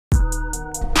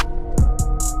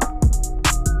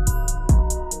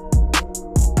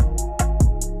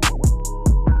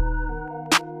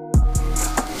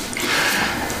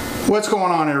What's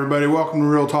going on, everybody? Welcome to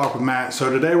Real Talk with Matt. So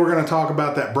today we're going to talk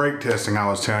about that brake testing I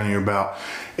was telling you about.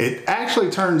 It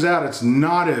actually turns out it's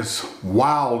not as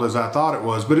wild as I thought it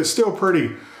was, but it's still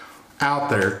pretty out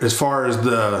there as far as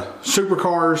the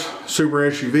supercars,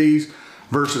 super SUVs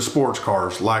versus sports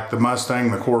cars like the Mustang,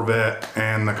 the Corvette,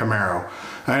 and the Camaro.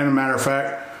 And a matter of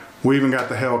fact, we even got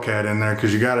the Hellcat in there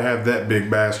because you got to have that big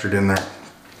bastard in there.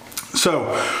 So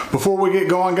before we get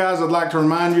going, guys, I'd like to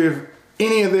remind you, if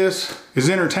any of this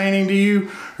is entertaining to you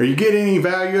or you get any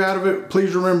value out of it,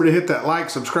 please remember to hit that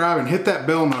like, subscribe, and hit that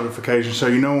bell notification so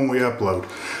you know when we upload.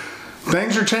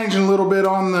 Things are changing a little bit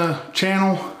on the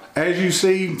channel. As you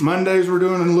see, Mondays we're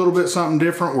doing a little bit something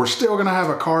different. We're still going to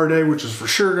have a car day, which is for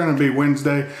sure going to be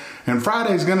Wednesday, and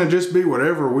Friday's going to just be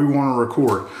whatever we want to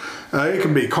record. It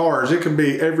could be cars, it could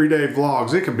be everyday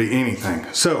vlogs, it could be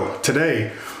anything. So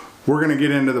today we're going to get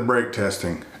into the brake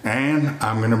testing, and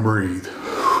I'm going to breathe.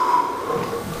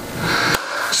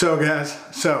 So guys,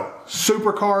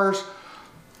 supercars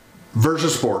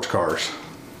versus sports cars.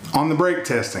 On the brake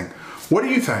testing, what do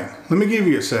you think? Let me give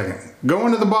you a second. Go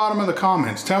into the bottom of the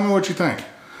comments, tell me what you think.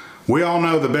 We all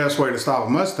know the best way to stop a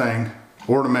Mustang,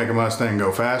 or to make a Mustang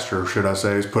go faster, should I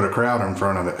say, is put a crowd in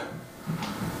front of it.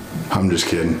 I'm just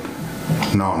kidding.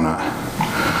 No, I'm not.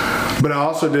 But I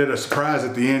also did a surprise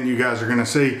at the end you guys are gonna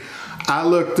see. I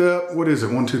looked up, what is it,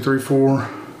 1, 2, 3, 4,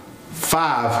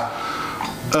 5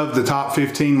 of the top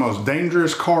 15 most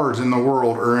dangerous cars in the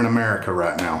world are in America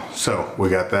right now. So we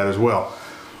got that as well.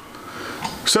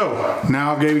 So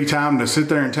now I've gave you time to sit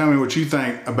there and tell me what you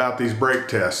think about these brake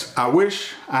tests. I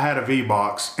wish I had a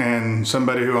V-Box and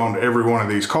somebody who owned every one of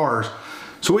these cars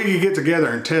so we could get together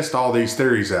and test all these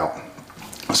theories out.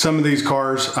 Some of these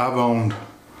cars I've owned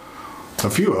a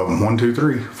few of them, 1, 2,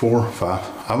 3, 4,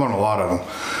 5. I've owned a lot of them,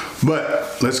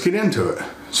 but let's get into it.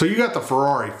 So you got the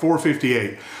Ferrari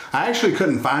 458. I actually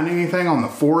couldn't find anything on the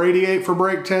 488 for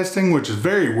brake testing, which is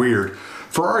very weird.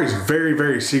 Ferrari's very,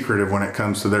 very secretive when it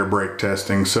comes to their brake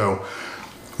testing. So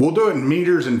we'll do it in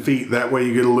meters and feet. That way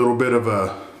you get a little bit of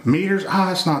a meters.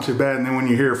 That's not too bad. And then when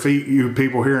you hear feet, you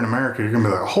people here in America, you're gonna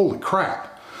be like, holy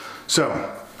crap. So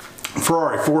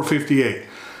Ferrari 458,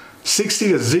 60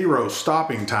 to 0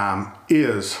 stopping time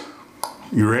is,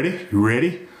 you ready? You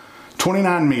ready?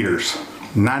 29 meters,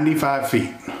 95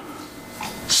 feet.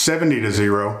 70 to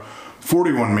 0,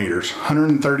 41 meters,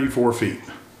 134 feet.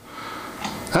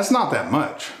 That's not that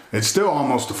much. It's still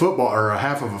almost a football, or a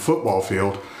half of a football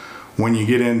field when you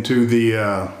get into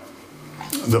the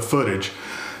footage.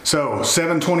 So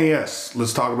 720S,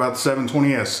 let's talk about the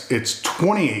 720S. It's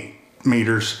 28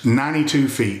 meters, 92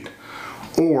 feet,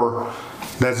 or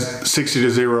that's 60 to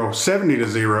 0. 70 to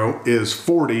 0 is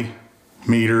 40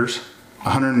 meters,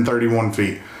 131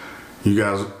 feet. You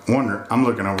guys wonder, I'm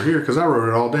looking over here because I wrote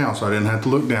it all down so I didn't have to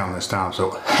look down this time.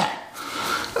 So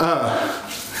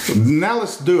now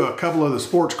let's do a couple of the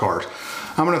sports cars.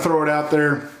 I'm going to throw it out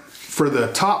there for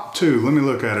the top two. Let me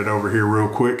look at it over here real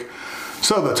quick.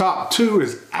 So the top two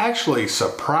is actually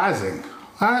surprising.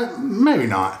 Maybe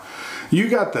not. You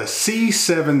got the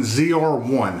C7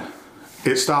 ZR1.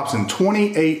 It stops in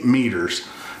 28 meters,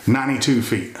 92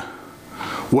 feet.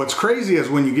 What's crazy is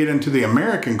when you get into the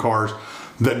American cars,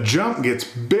 the jump gets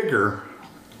bigger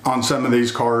on some of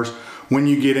these cars when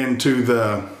you get into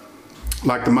the,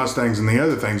 like the Mustangs and the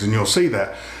other things, and you'll see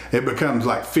that. It becomes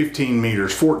like 15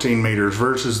 meters, 14 meters,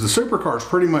 versus the supercars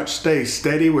pretty much stay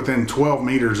steady within 12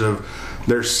 meters of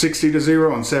their 60 to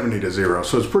 0 and 70 to 0.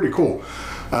 So it's pretty cool.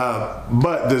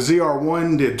 But the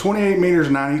ZR1 did 28 meters,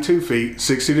 92 feet,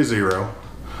 60 to 0,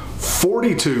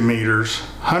 42 meters,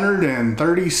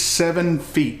 137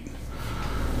 feet.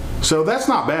 So that's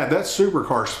not bad. That's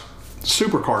supercar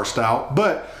style,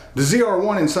 but the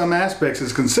ZR1 in some aspects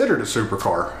is considered a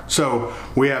supercar. So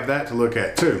we have that to look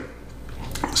at too.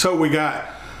 So we got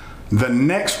the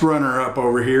next runner up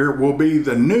over here will be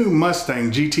the new Mustang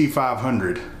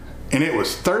GT500, and it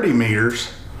was 30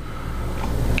 meters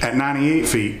at 98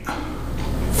 feet,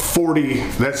 40,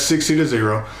 that's 60 to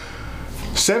 0.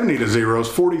 70 to 0 is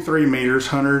 43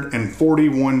 meters,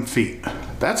 141 feet.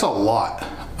 That's a lot.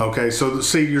 Okay, so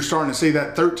see, you're starting to see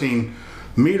that 13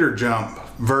 meter jump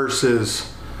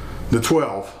versus the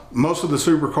 12. Most of the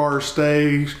supercars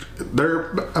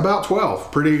they're about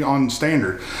 12, pretty on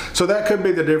standard. So that could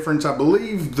be the difference. I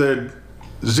believe the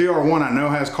ZR1 I know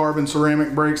has carbon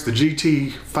ceramic brakes. The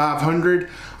GT500,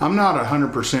 I'm not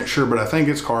 100% sure, but I think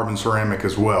it's carbon ceramic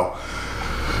as well.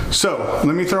 So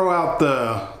let me throw out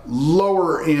the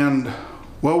lower end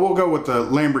Well, we'll go with the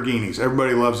Lamborghinis.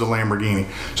 Everybody loves the Lamborghini.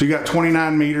 So you got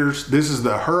 29 meters. This is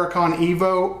the Huracan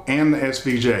Evo and the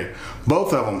SVJ.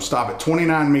 Both of them stop at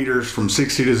 29 meters from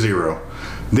 60 to 0.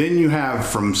 Then you have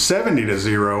from 70 to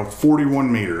 0,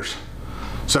 41 meters.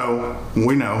 So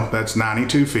we know that's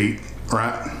 92 feet,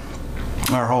 right?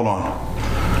 Or hold on.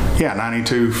 Yeah,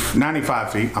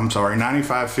 95 feet. I'm sorry,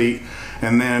 95 feet.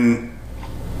 And then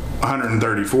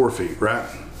 134 feet, right?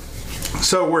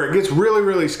 So where it gets really,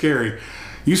 really scary,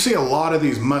 you see a lot of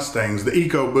these Mustangs, the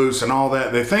EcoBoost and all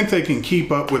that, they think they can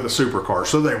keep up with a supercar.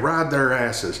 So they ride their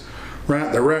asses,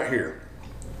 right? They're right here.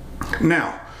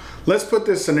 Now, let's put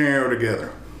this scenario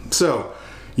together. So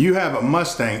you have a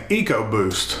Mustang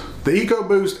EcoBoost. The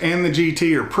EcoBoost and the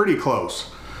GT are pretty close.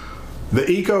 The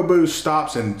EcoBoost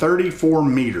stops in 34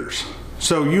 meters.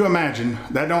 So you imagine,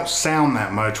 that don't sound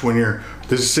that much when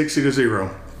this is 60 to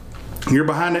 0. You're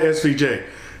behind the SVJ,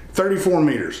 34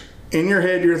 meters. In your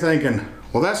head, you're thinking,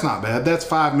 well, that's not bad, that's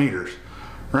 5 meters,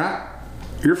 right?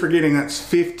 You're forgetting that's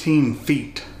 15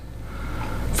 feet.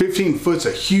 15 foot's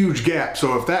a huge gap.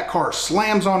 So if that car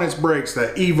slams on its brakes,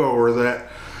 that Evo or that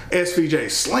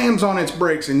SVJ slams on its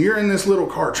brakes and you're in this little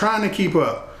car trying to keep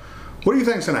up, what do you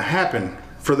think's gonna happen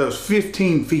for those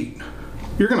 15 feet?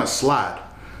 You're gonna slide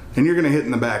and you're gonna hit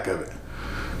in the back of it.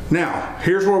 Now,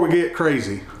 here's where we get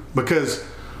crazy, because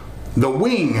the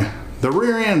wing, the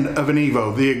rear end of an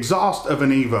Evo, the exhaust of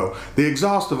an Evo, the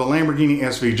exhaust of a Lamborghini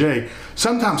SVJ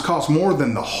sometimes costs more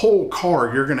than the whole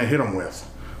car you're gonna hit them with.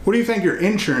 What do you think your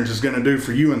insurance is gonna do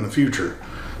for you in the future?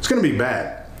 It's gonna be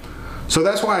bad. So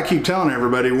that's why I keep telling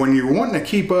everybody, when you're wanting to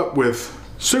keep up with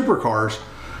supercars,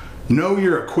 know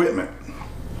your equipment.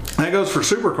 That goes for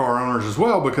supercar owners as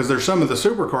well, because there's some of the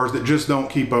supercars that just don't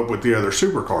keep up with the other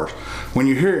supercars. When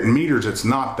you hear it in meters, it's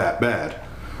not that bad.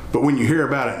 But when you hear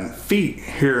about it in feet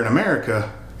here in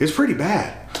America, it's pretty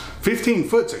bad. 15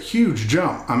 foot's a huge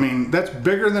jump. I mean, that's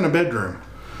bigger than a bedroom.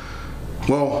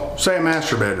 Well, say a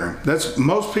master bedroom. That's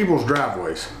most people's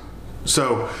driveways.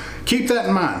 So keep that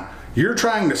in mind. You're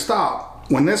trying to stop.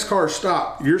 When this car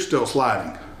stopped, you're still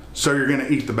sliding. So you're gonna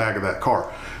eat the back of that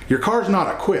car. Your car's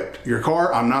not equipped. Your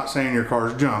car, I'm not saying your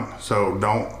car's junk, so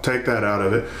don't take that out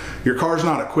of it. Your car's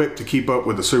not equipped to keep up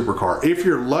with the supercar. If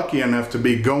you're lucky enough to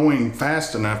be going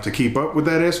fast enough to keep up with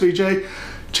that SVJ,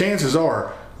 chances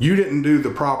are you didn't do the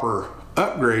proper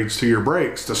upgrades to your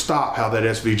brakes to stop how that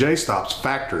SVJ stops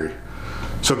factory.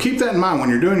 So keep that in mind when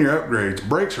you're doing your upgrades.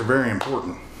 Brakes are very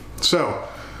important. So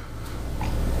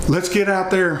let's get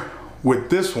out there with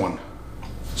this one.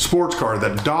 Sports car,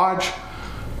 the Dodge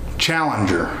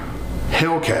Challenger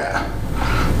Hellcat,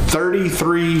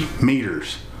 33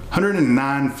 meters,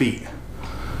 109 feet.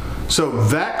 So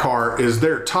that car is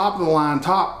their top of the line,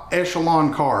 top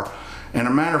echelon car. And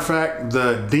a matter of fact,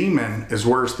 the Demon is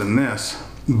worse than this.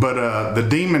 But the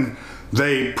Demon,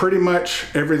 they pretty much,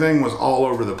 everything was all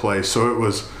over the place. So it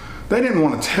was, they didn't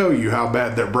want to tell you how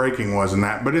bad their braking was in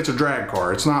that, but it's a drag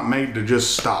car. It's not made to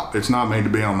just stop. It's not made to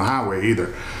be on the highway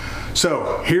either.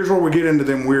 So here's where we get into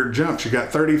them weird jumps. You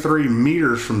got 33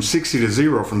 meters from 60 to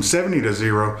 0, from 70 to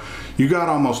 0. You got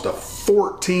almost a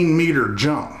 14 meter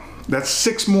jump. That's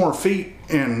 6 more feet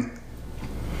in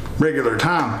regular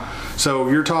time. So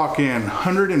you're talking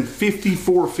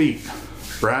 154 feet,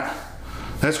 right?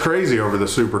 That's crazy over the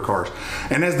supercars.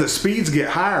 And as the speeds get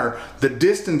higher, the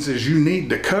distances you need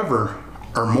to cover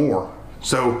are more.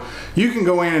 So you can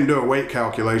go in and do a weight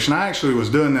calculation. I actually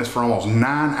was doing this for almost 9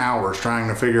 hours trying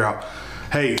to figure out,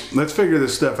 hey, let's figure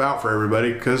this stuff out for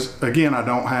everybody, because again, I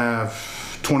don't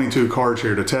have 22 cars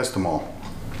here to test them all.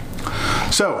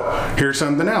 So here's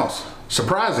something else.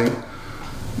 Surprising,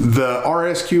 the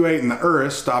RSQ8 and the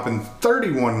Urus stop in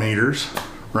 31 meters,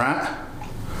 right?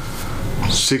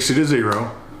 60 to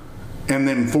 0, and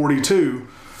then 42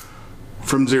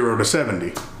 from 0 to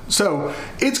 70. So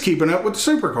it's keeping up with the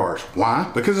supercars. Why?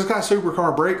 Because it's got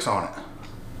supercar brakes on it.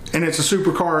 And it's a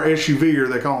supercar SUV, or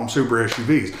they call them super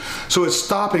SUVs. So it's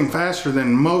stopping faster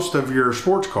than most of your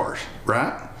sports cars,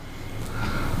 right?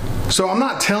 So I'm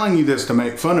not telling you this to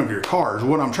make fun of your cars.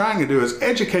 What I'm trying to do is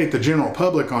educate the general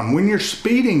public on when you're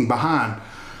speeding behind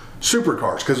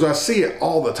supercars, because I see it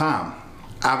all the time.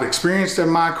 I've experienced it in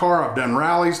my car. I've done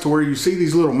rallies to where you see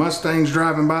these little Mustangs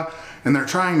driving by and they're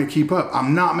trying to keep up.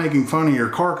 I'm not making fun of your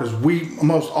car, because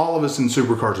most all of us in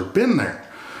supercars have been there,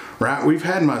 right? We've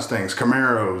had Mustangs,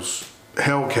 Camaros,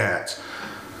 Hellcats.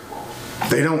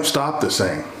 They don't stop the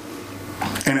same.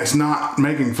 And it's not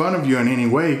making fun of you in any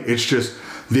way. It's just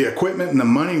the equipment and the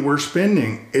money we're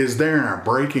spending is there in our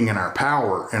braking and our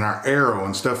power and our aero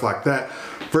and stuff like that,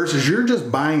 versus you're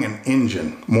just buying an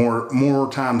engine.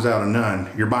 More times out of none,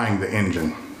 you're buying the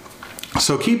engine.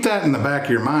 So keep that in the back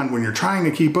of your mind when you're trying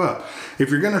to keep up.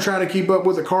 If you're gonna try to keep up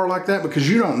with a car like that because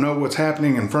you don't know what's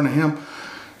happening in front of him,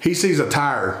 he sees a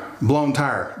tire, blown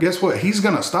tire. Guess what? He's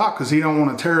gonna stop because he don't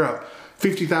wanna tear up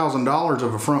 $50,000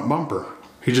 of a front bumper.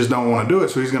 He just don't wanna do it,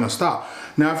 so he's gonna stop.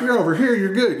 Now, if you're over here,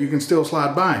 you're good. You can still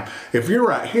slide by him. If you're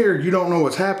right here, you don't know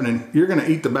what's happening, you're gonna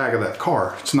eat the back of that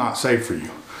car. It's not safe for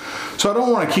you. So I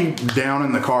don't want to keep down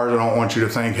in the cars. I don't want you to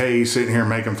think, hey, he's sitting here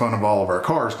making fun of all of our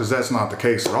cars, because that's not the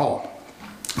case at all.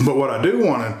 But what I do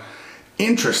want to,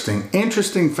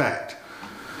 interesting fact.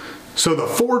 So the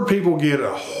Ford people get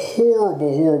a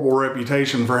horrible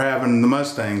reputation for having the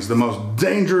Mustangs, the most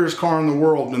dangerous car in the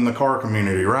world in the car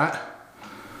community, right?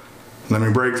 Let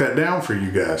me break that down for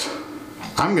you guys.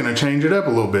 I'm going to change it up a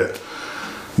little bit.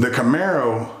 The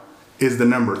Camaro is the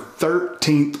number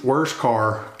 13th worst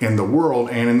car in the world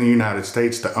and in the United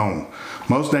States to own.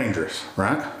 Most dangerous,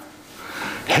 right?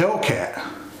 Hellcat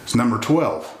is number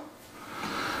 12.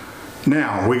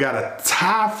 Now, we got a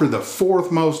tie for the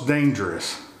 4th most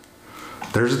dangerous.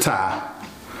 There's a tie.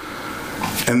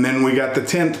 And then we got the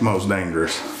 10th most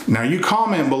dangerous. Now, you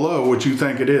comment below what you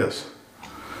think it is.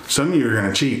 Some of you are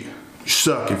gonna cheat. You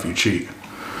suck if you cheat.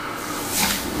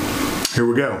 Here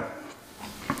we go.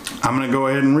 I'm gonna go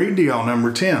ahead and read to y'all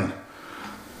number 10.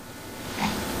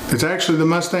 It's actually the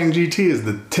Mustang GT is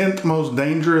the 10th most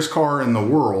dangerous car in the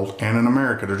world and in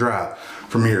America to drive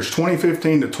from years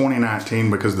 2015 to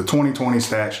 2019, because the 2020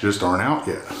 stats just aren't out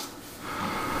yet.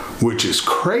 Which is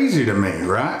crazy to me,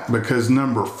 right? Because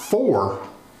number 4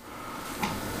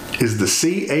 is the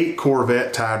C8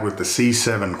 Corvette tied with the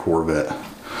C7 Corvette.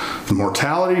 The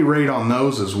mortality rate on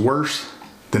those is worse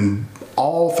than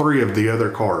all 3 of the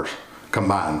other cars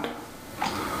combined.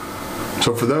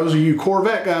 So for those of you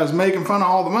Corvette guys making fun of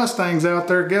all the Mustangs out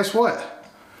there, guess what?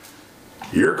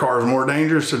 Your car's more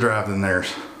dangerous to drive than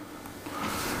theirs.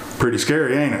 Pretty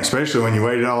scary, ain't it? Especially when you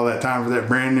waited all that time for that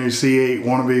brand new C8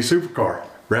 wannabe supercar,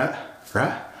 right?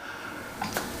 Right?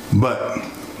 But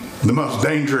the most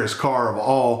dangerous car of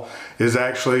all is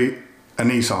actually a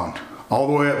Nissan. All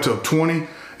the way up till 20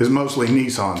 is mostly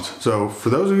Nissans. So for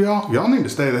those of y'all need to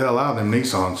stay the hell out of them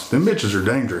Nissans. Them bitches are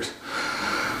dangerous.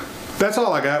 That's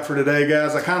all I got for today,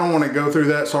 guys. I kind of want to go through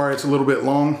that. Sorry, it's a little bit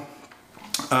long.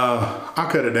 I'll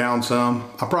cut it down some.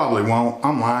 I probably won't.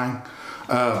 I'm lying.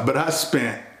 But I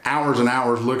spent hours and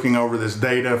hours looking over this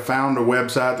data, found a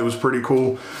website that was pretty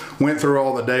cool, went through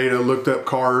all the data, looked up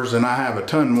cars, and I have a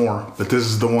ton more, but this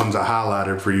is the ones I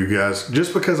highlighted for you guys,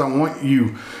 just because I want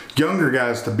you younger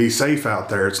guys to be safe out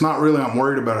there. It's not really I'm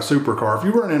worried about a supercar. If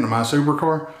you run into my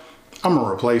supercar, I'm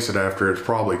gonna replace it after it's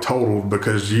probably totaled,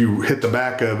 because you hit the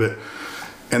back of it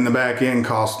and the back end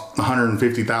costs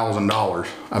 $150,000.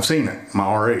 I've seen it, my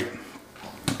R8.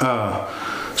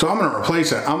 So I'm gonna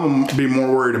replace it. I'm gonna be more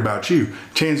worried about you.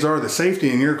 Chances are the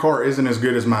safety in your car isn't as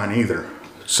good as mine either.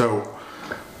 So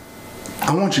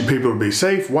I want you people to be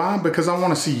safe. Why? Because I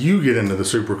wanna see you get into the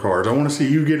supercars. I wanna see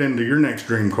you get into your next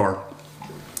dream car.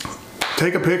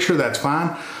 Take a picture, that's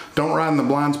fine. Don't ride in the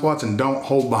blind spots and don't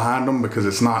hold behind them, because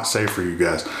it's not safe for you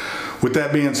guys. With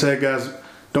that being said, guys,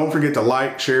 don't forget to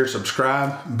like, share,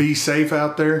 subscribe. Be safe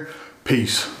out there.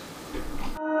 Peace.